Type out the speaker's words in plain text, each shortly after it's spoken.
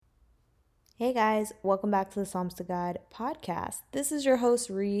Hey guys, welcome back to the Psalms to God podcast. This is your host,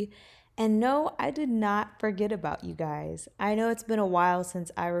 Ree. And no, I did not forget about you guys. I know it's been a while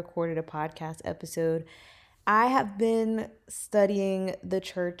since I recorded a podcast episode. I have been studying the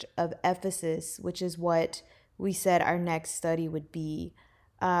church of Ephesus, which is what we said our next study would be.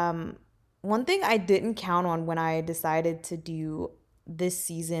 One thing I didn't count on when I decided to do this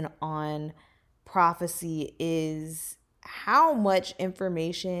season on prophecy is how much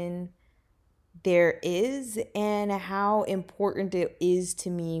information there is and how important it is to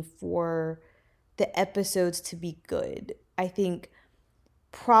me for the episodes to be good. I think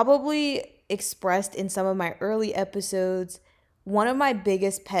probably expressed in some of my early episodes, one of my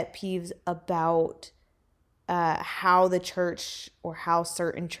biggest pet peeves about how the church or how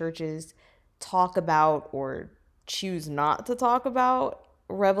certain churches talk about or choose not to talk about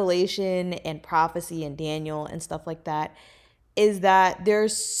Revelation and prophecy and Daniel and stuff like that is that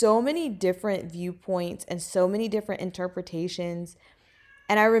there's so many different viewpoints and so many different interpretations.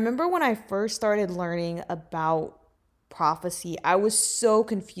 And I remember when I first started learning about prophecy, I was so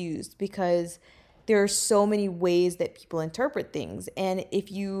confused because there are so many ways that people interpret things. And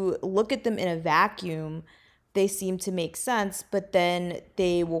if you look at them in a vacuum, they seem to make sense, but then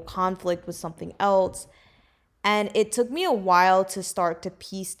they will conflict with something else. And it took me a while to start to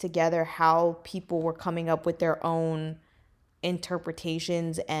piece together how people were coming up with their own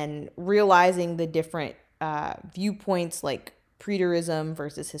interpretations and realizing the different viewpoints like preterism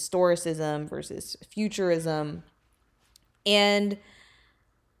versus historicism versus futurism. And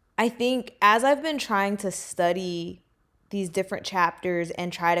I think as I've been trying to study these different chapters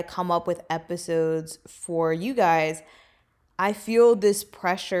and try to come up with episodes for you guys, I feel this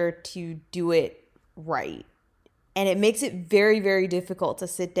pressure to do it right. And it makes it very, very difficult to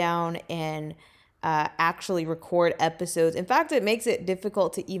sit down and actually record episodes. In fact, it makes it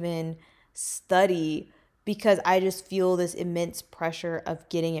difficult to even study because I just feel this immense pressure of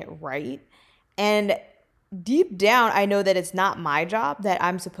getting it right. And deep down, I know that it's not my job, that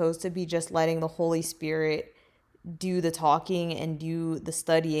I'm supposed to be just letting the Holy Spirit do the talking and do the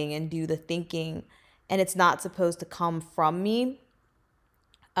studying and do the thinking. And it's not supposed to come from me.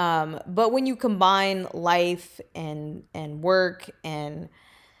 But when you combine life and work and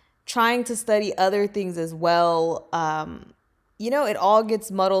trying to study other things as well, it all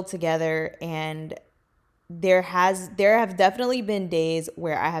gets muddled together. And there have definitely been days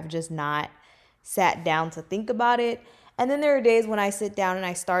where I have just not sat down to think about it. And then there are days when I sit down and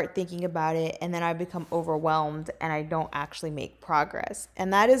I start thinking about it and then I become overwhelmed and I don't actually make progress.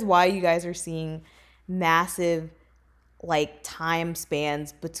 And that is why you guys are seeing massive time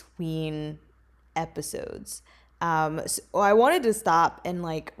spans between episodes. So I wanted to stop and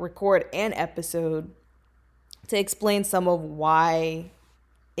record an episode to explain some of why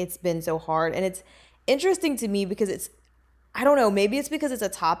it's been so hard. And it's interesting to me because I don't know, maybe it's because it's a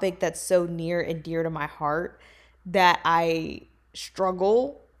topic that's so near and dear to my heart that I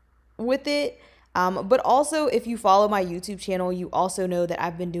struggle with it. But also, if you follow my YouTube channel, you also know that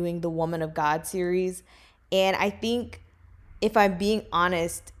I've been doing the Woman of God series. And I think, if I'm being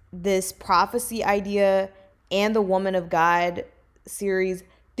honest, this prophecy idea and the Woman of God series,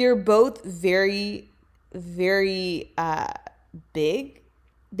 they're both very, very big.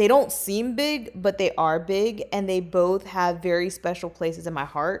 They don't seem big, but they are big, and they both have very special places in my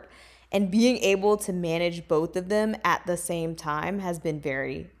heart. And being able to manage both of them at the same time has been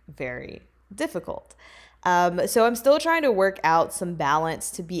very, very difficult. So I'm still trying to work out some balance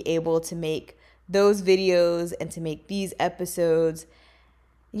to be able to make those videos and to make these episodes.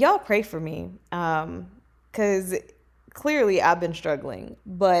 Y'all pray for me, because clearly I've been struggling.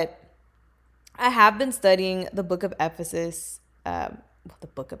 But I have been studying the book of Ephesus, the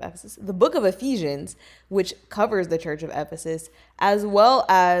book of Ephesians, which covers the church of Ephesus, as well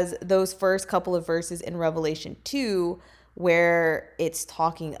as those first couple of verses in Revelation 2, where it's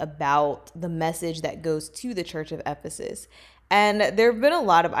talking about the message that goes to the church of Ephesus. And there have been a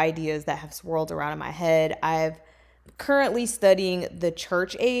lot of ideas that have swirled around in my head. I've currently studying the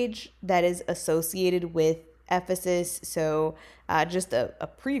church age that is associated with Ephesus. So just a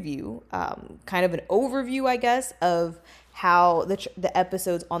preview, kind of an overview, I guess, of how the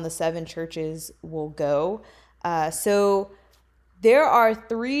episodes on the seven churches will go. So there are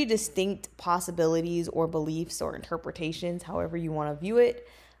three distinct possibilities or beliefs or interpretations, however you want to view it,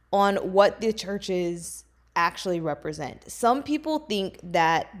 on what the churches actually represent. Some people think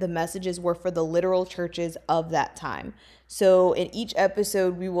that the messages were for the literal churches of that time. So in each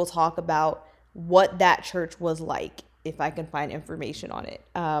episode, we will talk about what that church was like, if I can find information on it.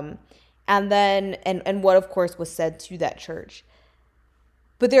 And then, and what of course was said to that church.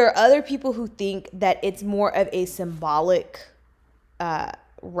 But there are other people who think that it's more of a symbolic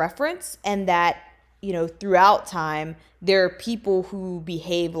reference, and that, throughout time, there are people who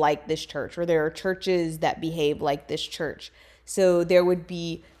behave like this church, or there are churches that behave like this church. So there would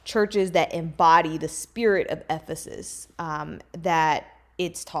be churches that embody the spirit of Ephesus, that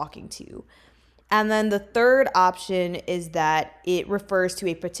it's talking to. And then the third option is that it refers to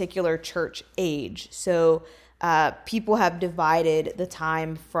a particular church age. So people have divided the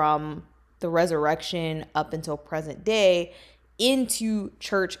time from the resurrection up until present day into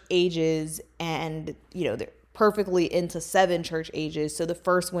church ages, and they're perfectly into 7 church ages. So the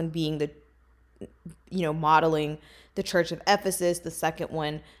first one being the modeling the church of Ephesus, the second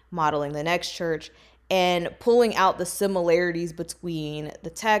one modeling the next church, and pulling out the similarities between the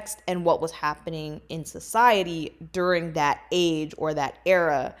text and what was happening in society during that age or that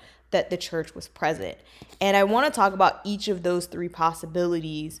era that the church was present. And I want to talk about each of those 3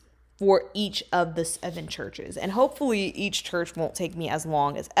 possibilities for each of the 7 churches. And hopefully each church won't take me as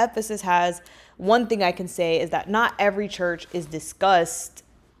long as Ephesus has. One thing I can say is that not every church is discussed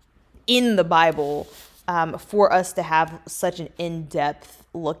in the Bible for us to have such an in-depth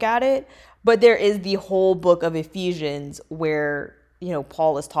look at it. But there is the whole book of Ephesians where,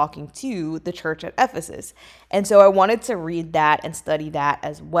 Paul is talking to the church at Ephesus. And so I wanted to read that and study that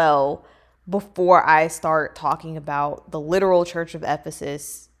as well before I start talking about the literal church of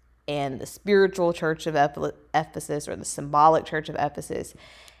Ephesus and the spiritual church of Ephesus, or the symbolic church of Ephesus.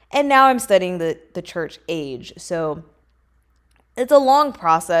 And now I'm studying the church age. So it's a long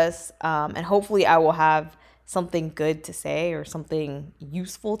process, and hopefully I will have something good to say or something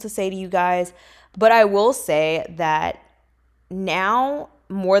useful to say to you guys. But I will say that now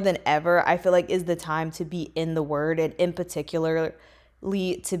more than ever, I feel like is the time to be in the Word, and in particularly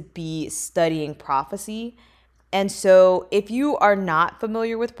to be studying prophecy. And so if you are not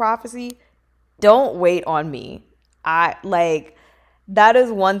familiar with prophecy, don't wait on me. That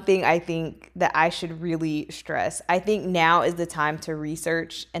is one thing I think that I should really stress. I think now is the time to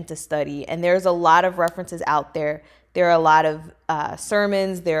research and to study. And there's a lot of references out there. There are a lot of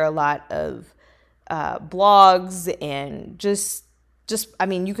sermons. There are a lot of blogs, and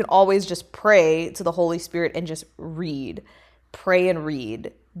you can always just pray to the Holy Spirit and just read. Pray and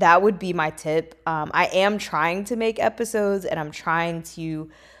read. That would be my tip. I am trying to make episodes, and I'm trying to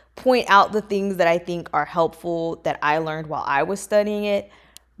point out the things that I think are helpful that I learned while I was studying it.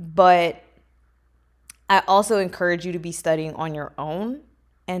 But I also encourage you to be studying on your own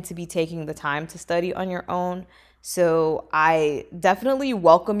and to be taking the time to study on your own. So I definitely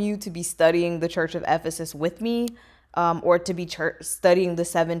welcome you to be studying the Church of Ephesus with me, or to be studying the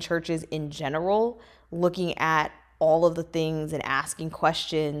 7 churches in general, looking at all of the things and asking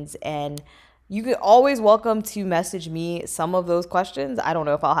questions. And you can always welcome to message me some of those questions. I don't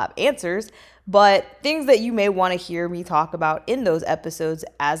know if I'll have answers, but things that you may want to hear me talk about in those episodes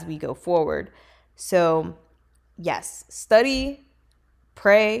as we go forward. So yes, study,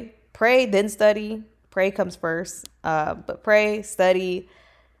 pray, then study. Pray comes first, but pray, study,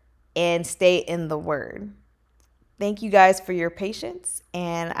 and stay in the Word. Thank you guys for your patience,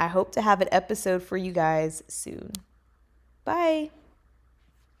 and I hope to have an episode for you guys soon. Bye.